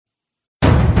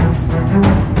Slides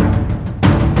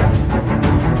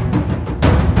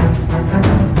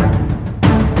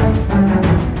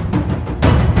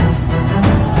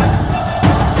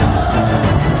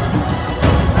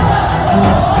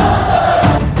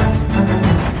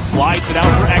it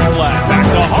out for Ekblad. Back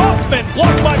to Hoffman.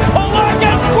 Blocked by Pulock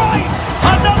and Price.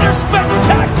 Another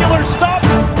spectacular stop.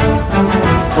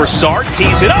 Broussard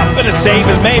tees it up and a save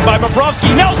is made by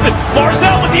Bobrovsky. Nelson.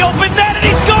 Barzal with the open net and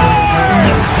he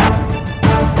scores!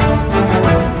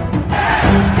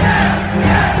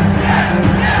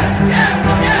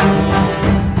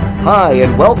 Hi,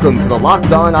 and welcome to the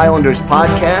Locked On Islanders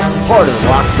podcast, part of the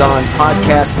Locked On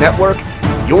Podcast Network,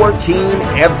 your team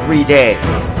every day.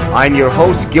 I'm your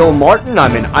host, Gil Martin.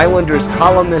 I'm an Islanders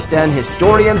columnist and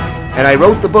historian, and I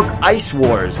wrote the book Ice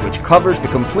Wars, which covers the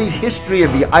complete history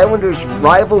of the Islanders'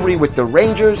 rivalry with the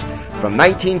Rangers from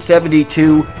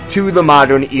 1972 to the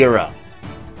modern era.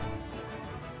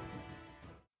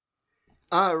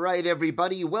 All right,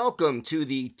 everybody, welcome to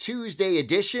the Tuesday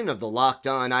edition of the Locked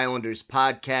On Islanders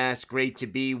podcast. Great to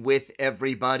be with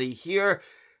everybody here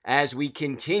as we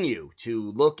continue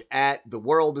to look at the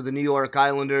world of the New York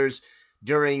Islanders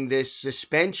during this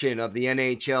suspension of the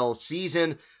NHL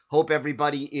season. Hope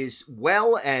everybody is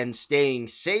well and staying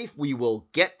safe. We will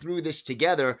get through this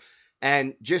together.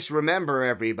 And just remember,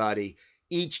 everybody,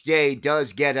 each day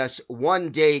does get us one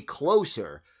day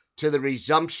closer to the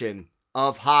resumption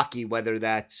of hockey, whether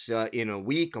that's in a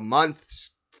week, a month,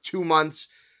 2 months,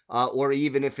 or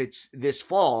even if it's this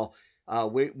fall.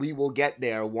 We will get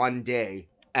there one day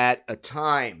at a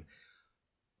time.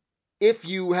 If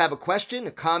you have a question,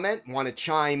 a comment, want to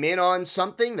chime in on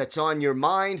something that's on your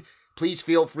mind, please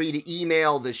feel free to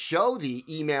email the show. The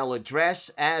email address,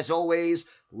 as always,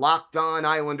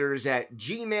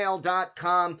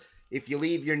 lockedonislanders@gmail.com. If you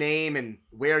leave your name and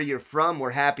where you're from, we're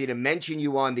happy to mention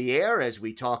you on the air as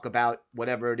we talk about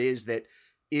whatever it is that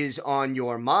is on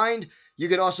your mind. You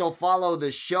could also follow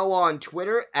the show on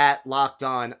Twitter at Locked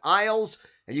On Isles,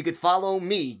 and you could follow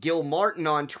me, Gil Martin,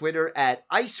 on Twitter at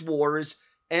Ice Wars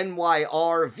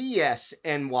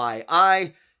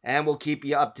NYRVSNYI, and we'll keep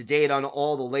you up to date on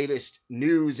all the latest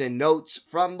news and notes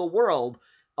from the world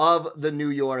of the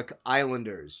New York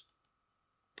Islanders.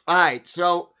 All right,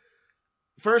 so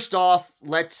first off,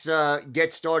 let's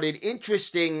get started.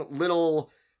 Interesting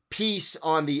little piece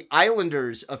on the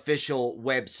Islanders official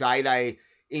website. I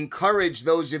encourage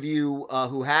those of you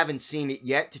who haven't seen it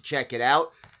yet to check it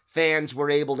out. Fans were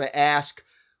able to ask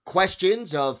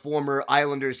questions of former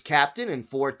Islanders captain and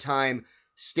four-time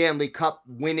Stanley Cup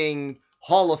winning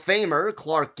Hall of Famer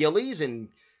Clark Gillies, and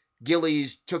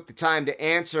Gillies took the time to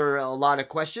answer a lot of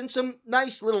questions. Some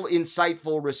nice little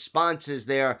insightful responses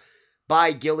there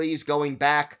by Gillies going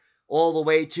back all the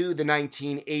way to the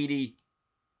 1980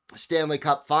 Stanley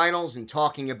Cup Finals and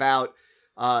talking about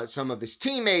some of his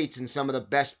teammates and some of the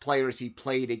best players he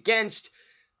played against.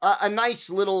 A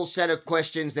nice little set of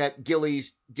questions that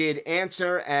Gillies did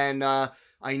answer, and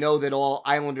I know that all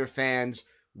Islander fans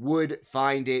would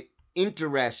find it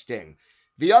interesting.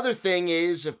 The other thing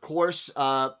is, of course,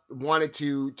 wanted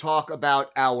to talk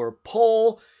about our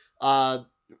poll,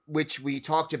 which we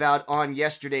talked about on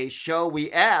yesterday's show.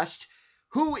 We asked,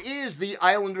 who is the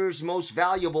Islanders' most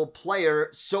valuable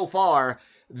player so far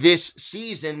this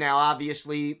season? Now,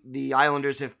 obviously, the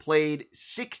Islanders have played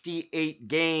 68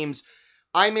 games.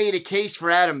 I made a case for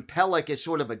Adam Pelech as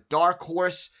sort of a dark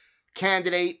horse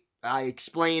candidate. I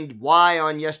explained why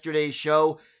on yesterday's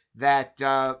show, that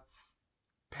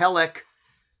Pelech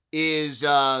is,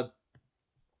 to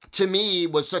me,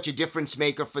 was such a difference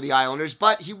maker for the Islanders,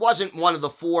 but he wasn't one of the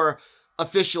four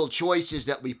official choices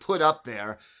that we put up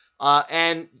there.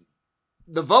 And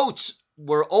the votes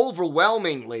were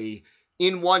overwhelmingly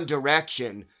in one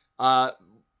direction.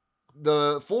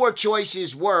 The four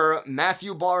choices were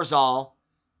Matthew Barzal,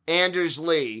 Anders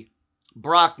Lee,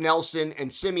 Brock Nelson,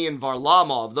 and Semyon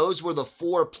Varlamov. Those were the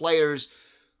four players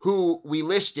who we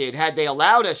listed. Had they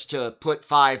allowed us to put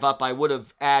five up, I would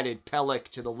have added Pelech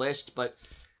to the list, but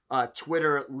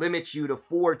Twitter limits you to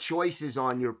four choices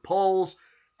on your polls,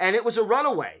 and it was a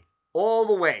runaway all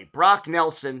the way. Brock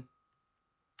Nelson,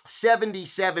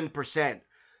 77%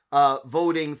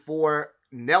 voting for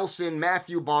Nelson.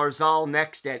 Matthew Barzal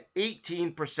next at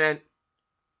 18%,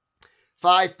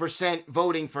 5%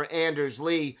 voting for Anders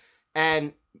Lee,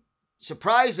 and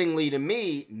surprisingly to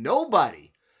me,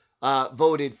 nobody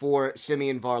voted for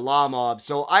Semyon Varlamov.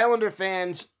 So Islander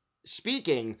fans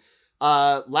speaking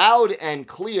loud and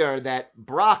clear that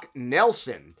Brock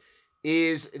Nelson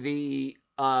is the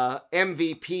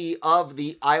MVP of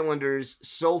the Islanders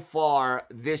so far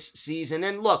this season.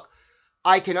 And look,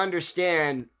 I can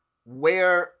understand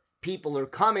where people are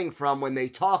coming from when they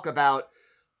talk about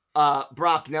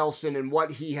Brock Nelson and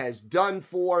what he has done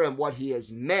for and what he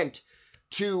has meant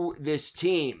to this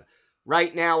team.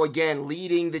 Right now, again,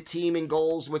 leading the team in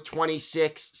goals with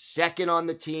 26, second on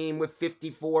the team with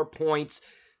 54 points,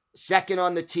 second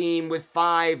on the team with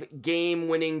 5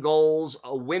 game-winning goals,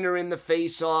 a winner in the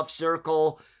face-off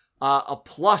circle, a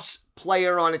plus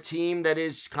player on a team that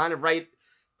is kind of right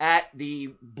at the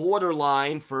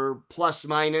borderline for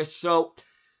plus-minus. So,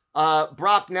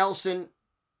 Brock Nelson,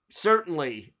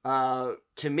 certainly,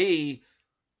 to me,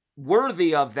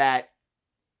 worthy of that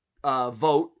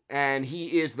vote, and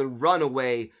he is the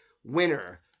runaway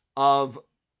winner of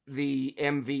the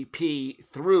MVP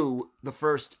through the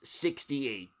first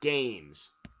 68 games.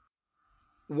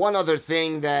 One other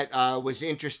thing that was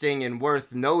interesting and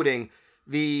worth noting,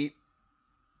 the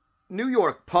New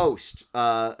York Post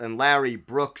and Larry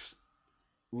Brooks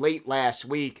late last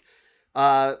week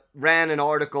ran an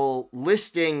article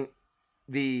listing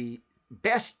the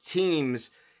best teams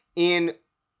in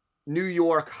New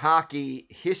York hockey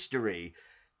history,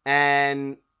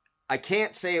 and I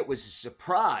can't say it was a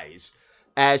surprise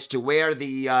as to where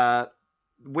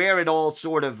it all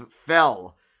sort of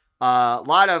fell. A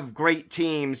lot of great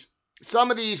teams.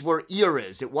 Some of these were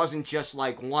eras. It wasn't just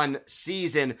like one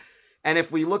season. And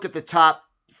if we look at the top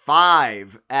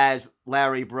 5, as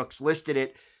Larry Brooks listed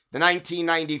it, the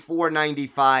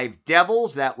 1994-95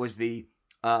 Devils, that was the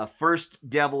first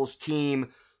Devils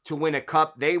team to win a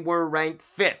cup. They were ranked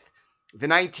 5th. The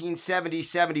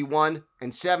 1970-71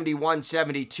 and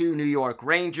 71-72 New York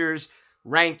Rangers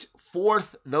ranked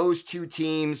 4th. Those two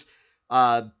teams,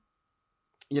 reaching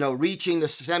the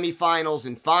semifinals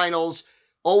and finals.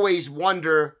 Always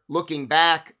wonder, looking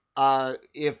back,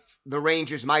 if the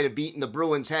Rangers might have beaten the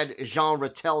Bruins had Jean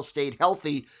Rattel stayed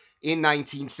healthy in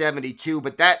 1972.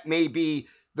 But that may be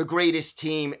the greatest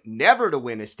team never to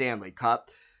win a Stanley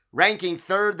Cup. Ranking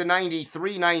 3rd, the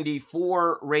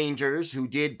 93-94 Rangers, who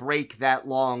did break that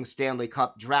long Stanley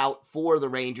Cup drought for the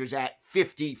Rangers at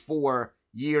 54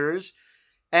 years.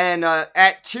 And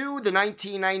at 2, the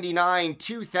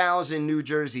 1999-2000 New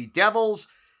Jersey Devils.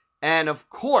 And, of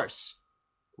course,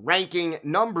 ranking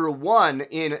number 1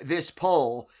 in this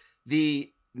poll,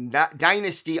 the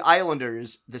Dynasty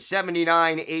Islanders, the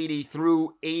 79-80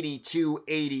 through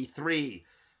 82-83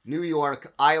 New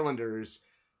York Islanders.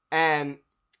 And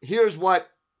here's what,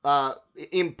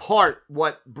 in part,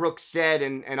 what Brooks said,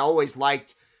 and I always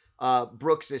liked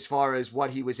Brooks as far as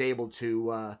what he was able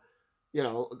to,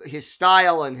 his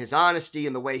style and his honesty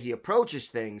and the way he approaches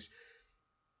things.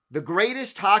 The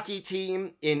greatest hockey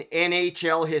team in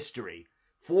NHL history,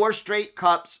 4 straight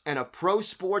cups and a pro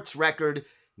sports record,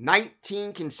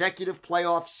 19 consecutive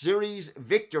playoff series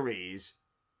victories,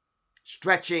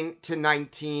 stretching to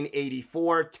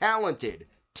 1984. Talented,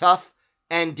 tough,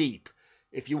 and deep.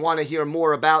 If you want to hear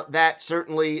more about that,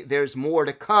 certainly there's more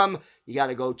to come. You got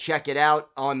to go check it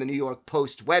out on the New York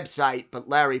Post website. But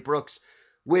Larry Brooks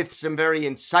with some very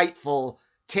insightful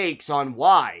takes on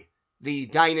why the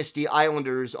Dynasty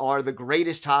Islanders are the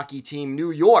greatest hockey team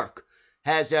New York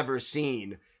has ever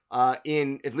seen, at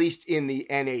least in the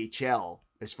NHL,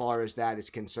 as far as that is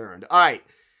concerned. All right,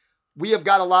 we have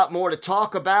got a lot more to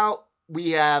talk about.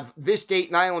 We have this date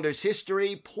in Islanders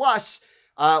history, plus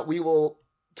we will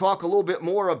talk a little bit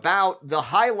more about the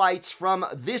highlights from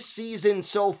this season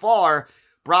so far.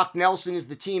 Brock Nelson is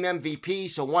the team MVP,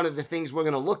 so one of the things we're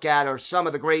going to look at are some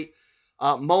of the great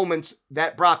moments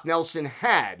that Brock Nelson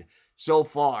had so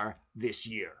far this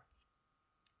year.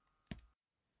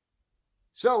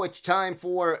 So it's time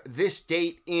for this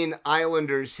date in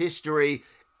Islanders history,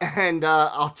 and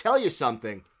I'll tell you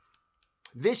something.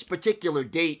 This particular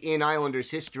date in Islanders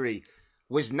history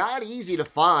was not easy to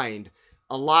find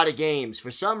a lot of games. For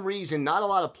some reason, not a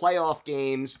lot of playoff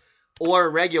games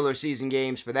or regular season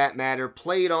games, for that matter,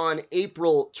 played on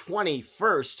April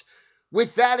 21st.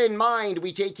 With that in mind,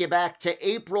 we take you back to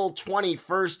April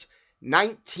 21st,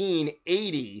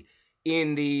 1980,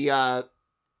 in the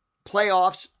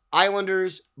playoffs.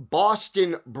 Islanders,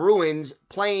 Boston Bruins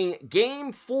playing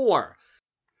Game 4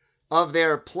 of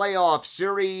their playoff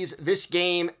series. This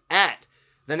game at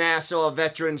the Nassau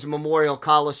Veterans Memorial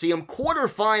Coliseum.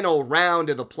 Quarterfinal round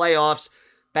of the playoffs.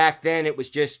 Back then it was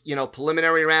just,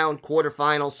 preliminary round,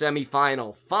 quarterfinal,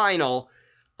 semifinal, final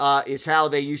is how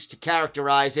they used to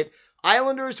characterize it.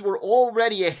 Islanders were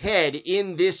already ahead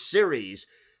in this series,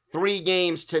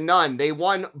 3-0. They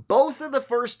won both of the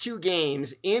first 2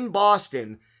 games in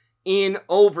Boston in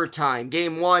overtime.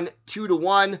 Game 1,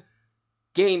 2-1.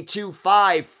 Game 2,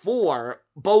 5-4.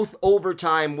 Both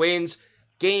overtime wins.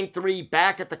 Game 3,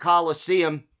 back at the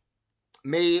Coliseum,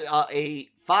 made a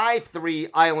 5-3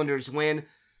 Islanders win.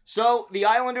 So the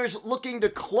Islanders looking to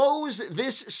close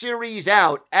this series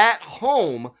out at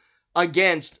home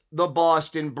against the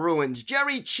Boston Bruins.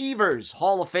 Gerry Cheevers,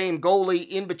 Hall of Fame goalie,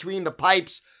 in between the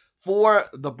pipes for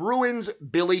the Bruins.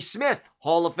 Billy Smith,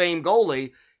 Hall of Fame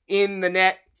goalie, in the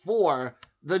net for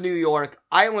the New York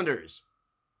Islanders.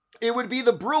 It would be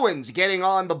the Bruins getting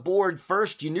on the board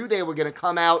first. You knew they were going to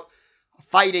come out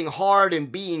fighting hard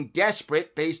and being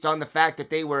desperate based on the fact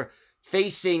that they were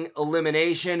facing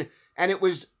elimination. And it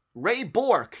was Ray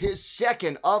Bourque, his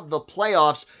second of the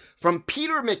playoffs, from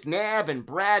Peter McNabb and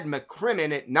Brad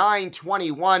McCrimmon at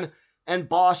 9:21, and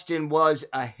Boston was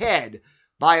ahead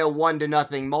by a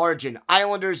 1-0 margin.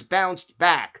 Islanders bounced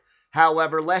back.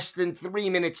 However, less than 3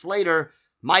 minutes later,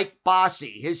 Mike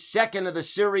Bossy, his second of the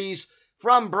series,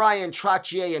 from Bryan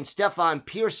Trottier and Stefan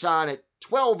Persson at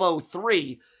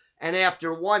 12:03, and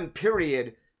after one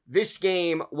period, this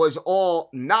game was all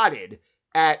knotted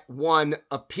at 1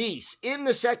 apiece. In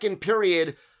the second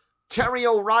period, Terry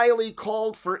O'Reilly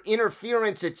called for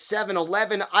interference at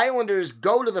 7:11. Islanders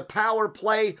go to the power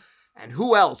play, and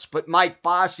who else but Mike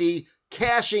Bossy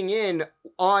cashing in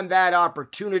on that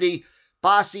opportunity.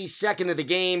 Bossy, second of the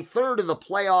game, third of the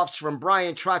playoffs from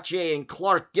Bryan Trottier and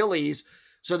Clark Gillies.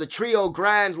 So the Trio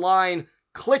Grand line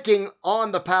clicking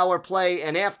on the power play,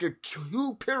 and after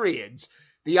 2 periods,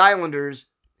 the Islanders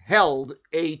held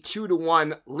a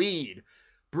 2-1 lead.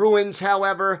 Bruins,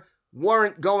 however,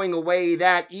 weren't going away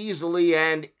that easily,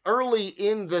 and early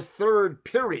in the third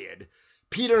period,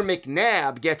 Peter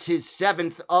McNabb gets his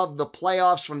 7th of the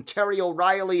playoffs from Terry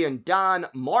O'Reilly and Don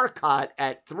Marcotte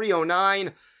at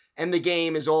 3:09, and the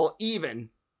game is all even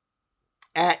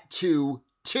at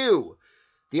 2-2.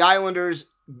 The Islanders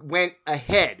went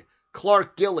ahead.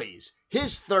 Clark Gillies,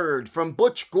 his third from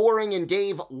Butch Goring and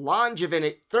Dave Langevin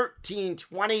at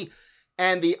 13:20,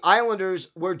 and the Islanders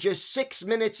were just 6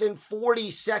 minutes and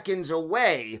 40 seconds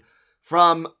away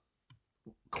from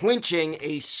clinching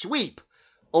a sweep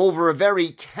over a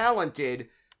very talented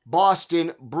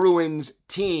Boston Bruins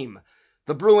team.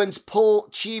 The Bruins pull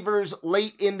Cheevers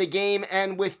late in the game,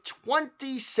 and with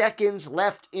 20 seconds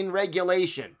left in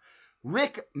regulation,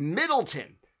 Rick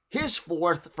Middleton, his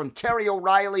 4th from Terry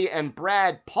O'Reilly and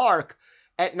Brad Park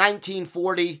at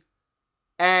 19:40,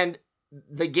 and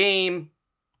the game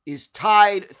is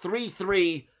tied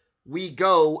 3-3. We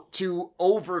go to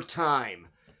overtime.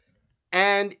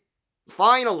 And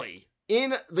finally,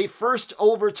 in the first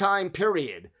overtime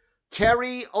period,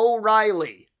 Terry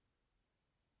O'Reilly,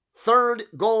 3rd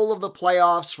goal of the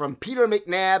playoffs from Peter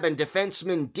McNabb and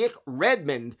defenseman Dick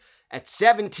Redmond at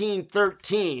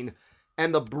 17:13,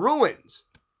 and the Bruins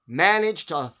managed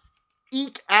to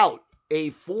eke out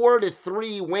a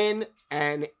 4-3 win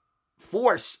and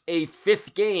force a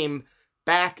 5th game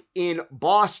back in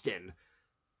Boston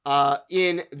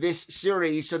in this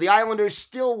series. So the Islanders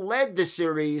still led the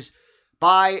series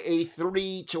by a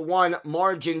 3-1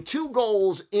 margin. 2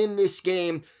 goals in this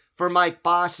game for Mike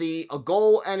Bossy, a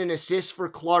goal and an assist for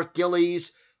Clark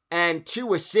Gillies, and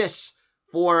 2 assists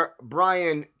for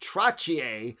Bryan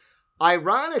Trottier.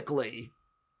 Ironically,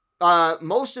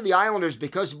 most of the Islanders,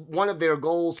 because one of their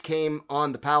goals came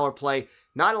on the power play,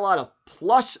 not a lot of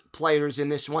plus players in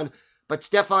this one, but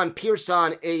Stefan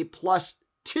Persson a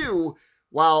 +2,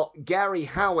 while Gary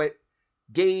Howitt,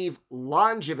 Dave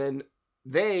Langevin,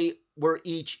 they were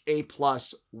each a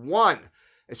 +1.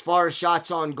 As far as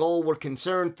shots on goal were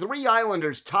concerned, 3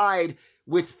 Islanders tied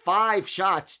with 5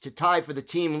 shots to tie for the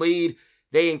team lead.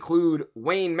 They include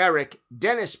Wayne Merrick,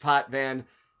 Dennis Potvin,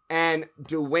 and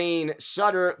Dwayne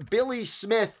Sutter. Billy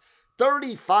Smith,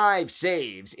 35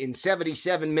 saves in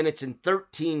 77 minutes and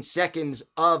 13 seconds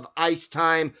of ice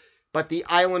time, but the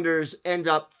Islanders end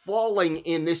up falling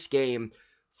in this game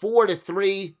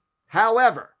 4-3.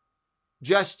 However,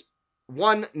 just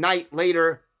one night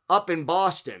later, up in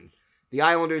Boston, the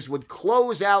Islanders would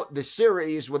close out the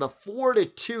series with a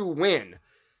 4-2 win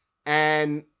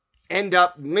and end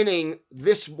up winning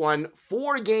this one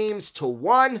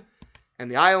 4-1,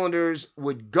 and the Islanders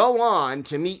would go on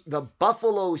to meet the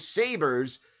Buffalo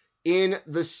Sabres in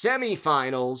the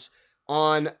semifinals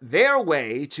on their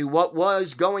way to what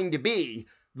was going to be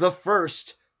the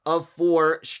first of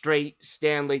 4 straight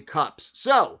Stanley Cups.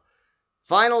 So,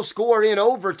 final score in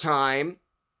overtime,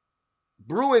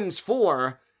 Bruins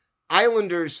 4,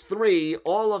 Islanders 3,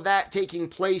 all of that taking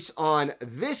place on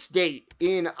this date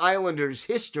in Islanders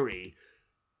history,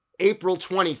 April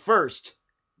 21st,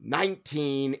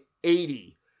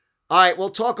 1980. All right, we'll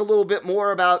talk a little bit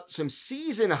more about some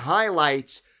season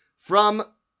highlights from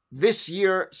this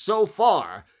year so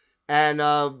far. And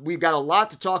we've got a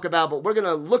lot to talk about, but we're going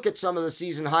to look at some of the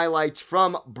season highlights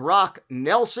from Brock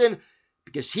Nelson.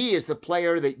 because he is the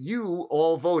player that you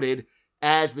all voted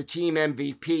as the team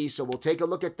MVP. So we'll take a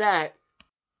look at that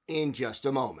in just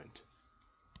a moment.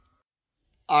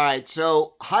 All right,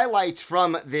 so highlights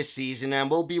from this season,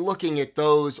 and we'll be looking at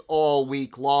those all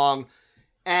week long.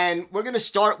 And we're going to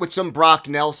start with some Brock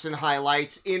Nelson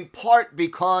highlights, in part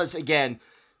because, again,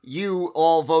 you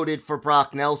all voted for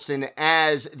Brock Nelson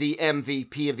as the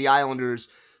MVP of the Islanders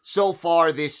so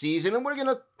far this season, and we're going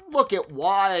to look at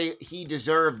why he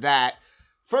deserved that.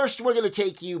 First, we're going to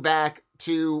take you back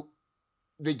to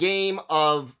the game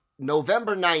of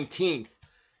November 19th,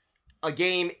 a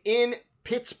game in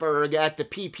Pittsburgh at the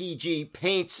PPG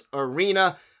Paints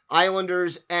Arena.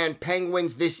 Islanders and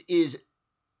Penguins. This is,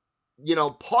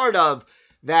 part of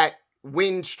that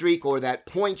win streak or that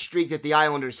point streak that the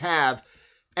Islanders have.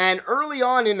 And early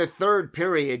on in the third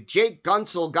period, Jake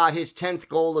Guentzel got his 10th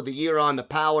goal of the year on the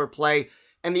power play,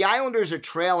 and the Islanders are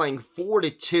trailing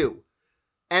 4-2.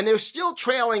 And they're still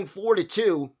trailing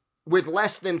 4-2 with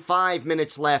less than 5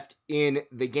 minutes left in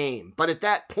the game. But at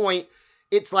that point,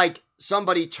 it's like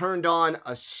somebody turned on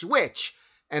a switch,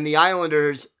 and the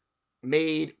Islanders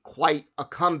made quite a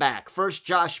comeback. First,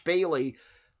 Josh Bailey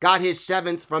got his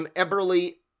 7th from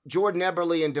Jordan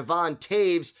Eberle and Devon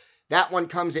Toews. That one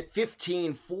comes at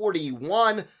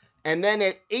 15:41. And then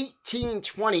at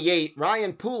 18:28,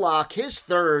 Ryan Pulock, his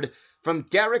 3rd from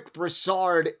Derek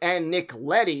Brassard and Nick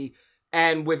Leddy.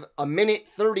 And with a minute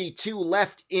 32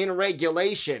 left in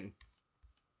regulation,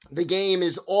 the game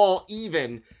is all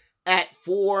even at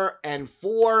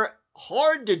 4-4.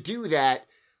 Hard to do that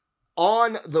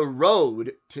on the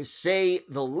road, to say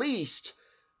the least.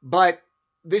 But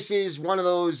this is one of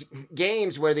those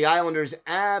games where the Islanders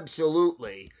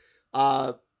absolutely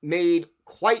made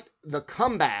quite the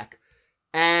comeback.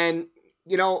 And,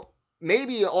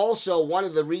 maybe also one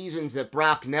of the reasons that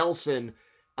Brock Nelson,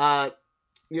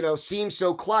 seems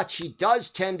so clutch. He does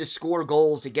tend to score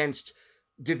goals against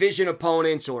division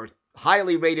opponents or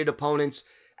highly rated opponents.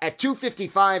 At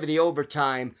 2:55 of the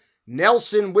overtime,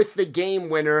 Nelson with the game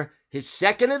winner, his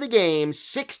 2nd of the game,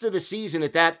 6th of the season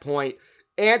at that point.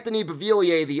 Anthony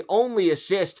Beauvillier, the only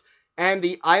assist, and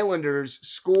the Islanders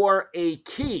score a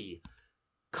key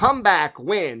comeback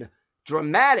win,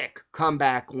 dramatic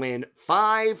comeback win,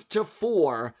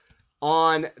 5-4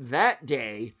 on that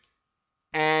day.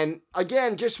 And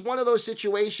again, just one of those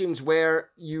situations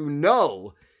where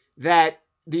that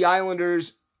the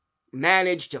Islanders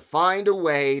managed to find a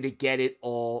way to get it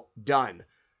all done.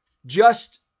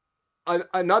 Just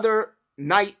another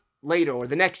night later, or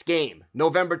the next game,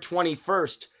 November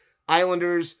 21st,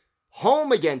 Islanders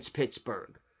home against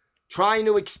Pittsburgh, trying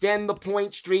to extend the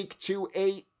point streak to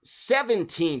a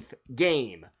 17th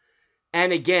game.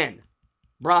 And again,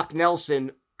 Brock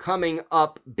Nelson coming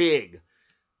up big.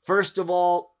 First of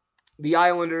all, the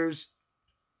Islanders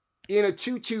in a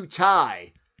 2-2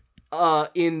 tie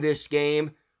in this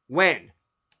game when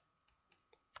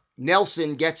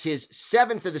Nelson gets his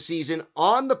 7th of the season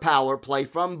on the power play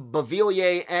from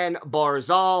Beauvillier and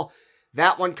Barzal.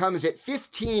 That one comes at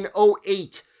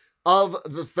 15:08 of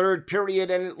the third period,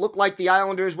 and it looked like the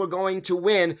Islanders were going to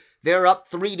win. They're up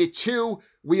 3-2.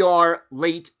 We are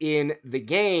late in the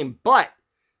game, but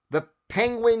the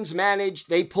Penguins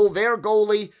they pull their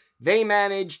goalie. They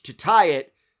managed to tie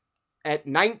it at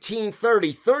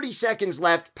 19:30, 30 seconds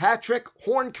left. Patrick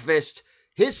Hornqvist,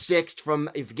 his 6th from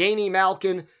Evgeny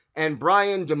Malkin and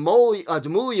Brian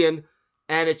Demoulian,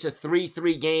 and it's a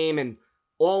 3-3 game, and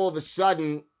all of a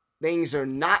sudden, things are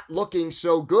not looking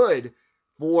so good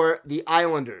for the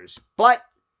Islanders. But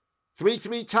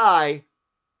 3-3 tie,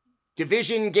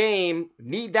 division game,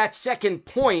 need that second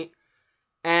point,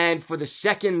 and for the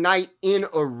second night in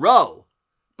a row,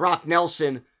 Brock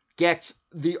Nelson gets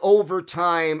the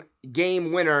overtime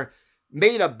game winner,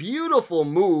 made a beautiful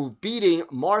move, beating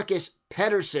Marcus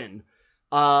Pettersson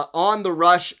on the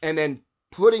rush, and then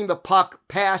putting the puck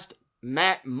past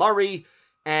Matt Murray,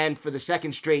 and for the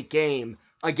second straight game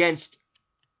against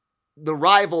the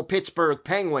rival Pittsburgh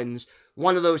Penguins,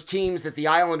 one of those teams that the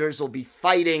Islanders will be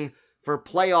fighting for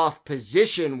playoff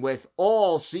position with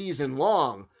all season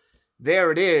long.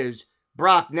 There it is,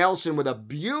 Brock Nelson with a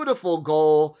beautiful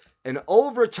goal, an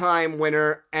overtime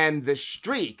winner, and the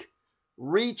streak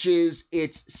reaches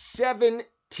its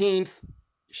 17th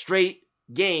straight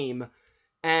game.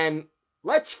 And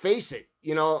let's face it,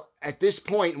 at this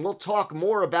point, and we'll talk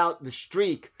more about the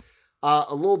streak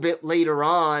a little bit later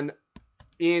on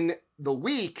in the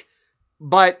week,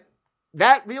 but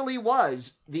that really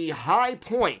was the high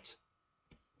point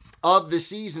of the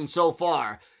season so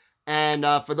far. And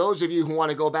for those of you who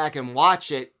want to go back and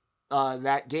watch it,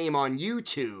 that game on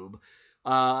YouTube,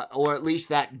 or at least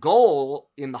that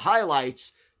goal in the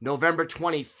highlights, November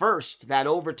 21st, that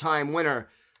overtime winner.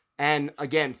 And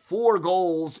again, 4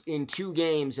 goals in 2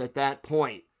 games at that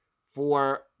point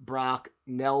for Brock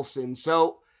Nelson.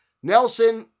 So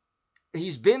Nelson,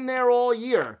 he's been there all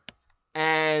year,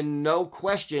 and no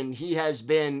question, he has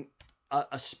been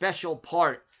a special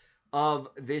part of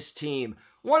this team.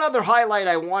 One other highlight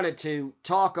I wanted to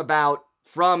talk about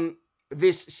from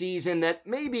this season that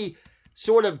maybe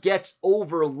sort of gets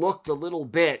overlooked a little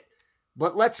bit,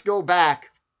 but let's go back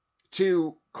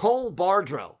to Cole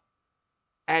Bardreau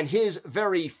and his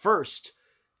very first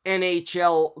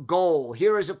NHL goal.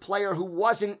 Here is a player who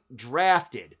wasn't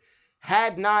drafted,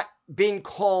 had not been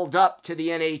called up to the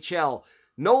NHL,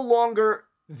 no longer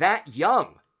that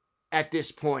young at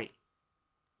this point.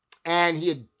 And he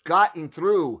had gotten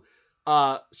through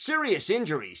serious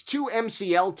injuries, 2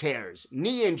 MCL tears,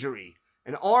 knee injury,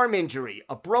 an arm injury,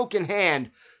 a broken hand,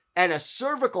 and a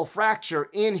cervical fracture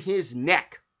in his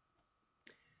neck.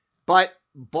 But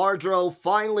Bardreau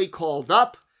finally called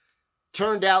up,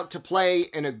 turned out to play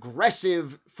an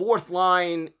aggressive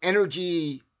fourth-line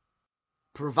energy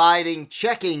providing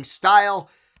checking style,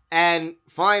 and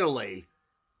finally,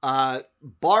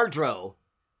 Bardreau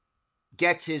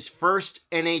gets his first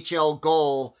NHL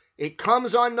goal. It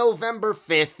comes on November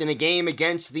 5th in a game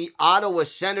against the Ottawa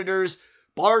Senators.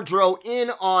 Bardreau in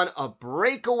on a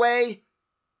breakaway.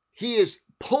 He is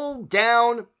pulled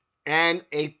down, and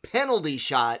a penalty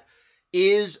shot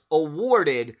is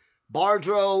awarded.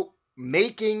 Bardreau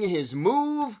making his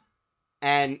move,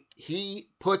 and he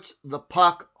puts the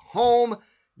puck home.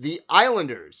 The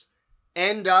Islanders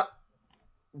end up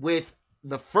with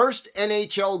the first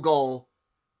NHL goal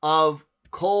of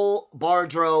Cole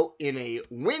Bardreau in a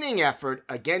winning effort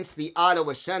against the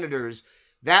Ottawa Senators.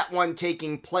 That one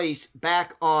taking place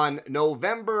back on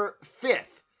November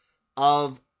 5th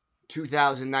of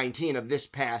 2019, of this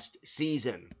past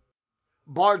season.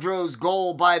 Bardreau's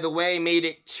goal, by the way, made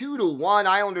it 2-1.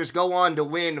 Islanders go on to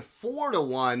win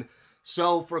 4-1.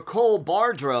 So for Cole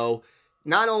Bardreau,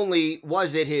 not only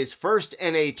was it his first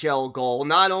NHL goal,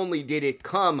 not only did it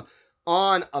come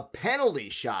on a penalty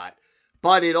shot,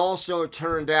 but it also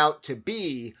turned out to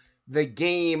be the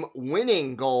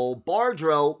game-winning goal.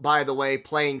 Bardreau, by the way,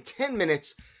 playing 10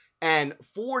 minutes and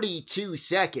 42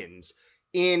 seconds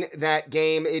in that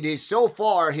game. It is so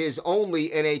far his only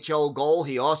NHL goal.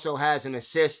 He also has an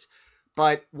assist,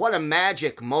 but what a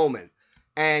magic moment.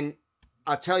 And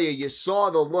I'll tell you, you saw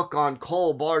the look on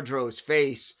Cole Bardreau's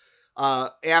face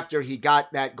after he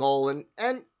got that goal. And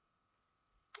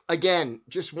again,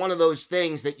 just one of those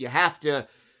things that you have to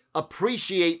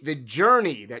appreciate the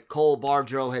journey that Cole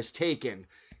Bardreau has taken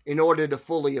in order to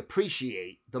fully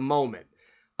appreciate the moment.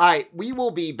 All right, we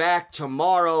will be back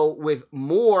tomorrow with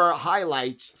more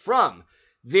highlights from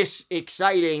this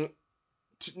exciting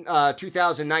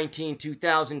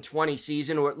 2019-2020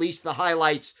 season, or at least the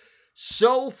highlights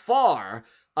so far.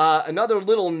 Another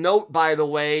little note, by the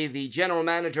way, the general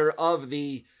manager of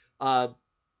the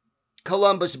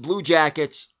Columbus Blue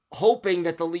Jackets hoping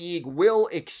that the league will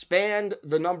expand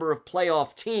the number of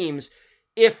playoff teams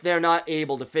if they're not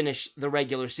able to finish the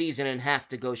regular season and have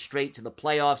to go straight to the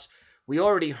playoffs. We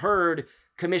already heard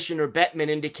Commissioner Bettman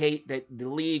indicate that the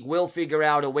league will figure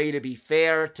out a way to be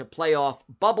fair to playoff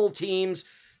bubble teams.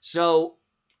 So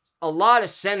a lot of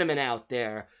sentiment out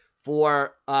there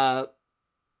for,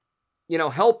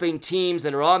 helping teams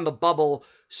that are on the bubble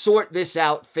sort this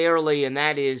out fairly. And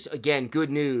that is, again, good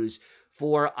news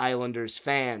for Islanders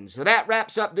fans. So that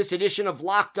wraps up this edition of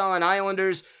Locked On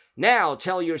Islanders. Now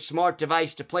tell your smart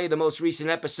device to play the most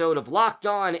recent episode of Locked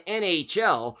On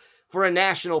NHL for a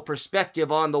national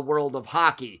perspective on the world of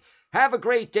hockey. Have a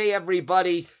great day,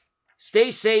 everybody.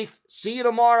 Stay safe. See you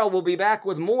tomorrow. We'll be back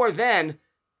with more then.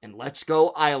 And let's go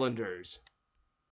Islanders.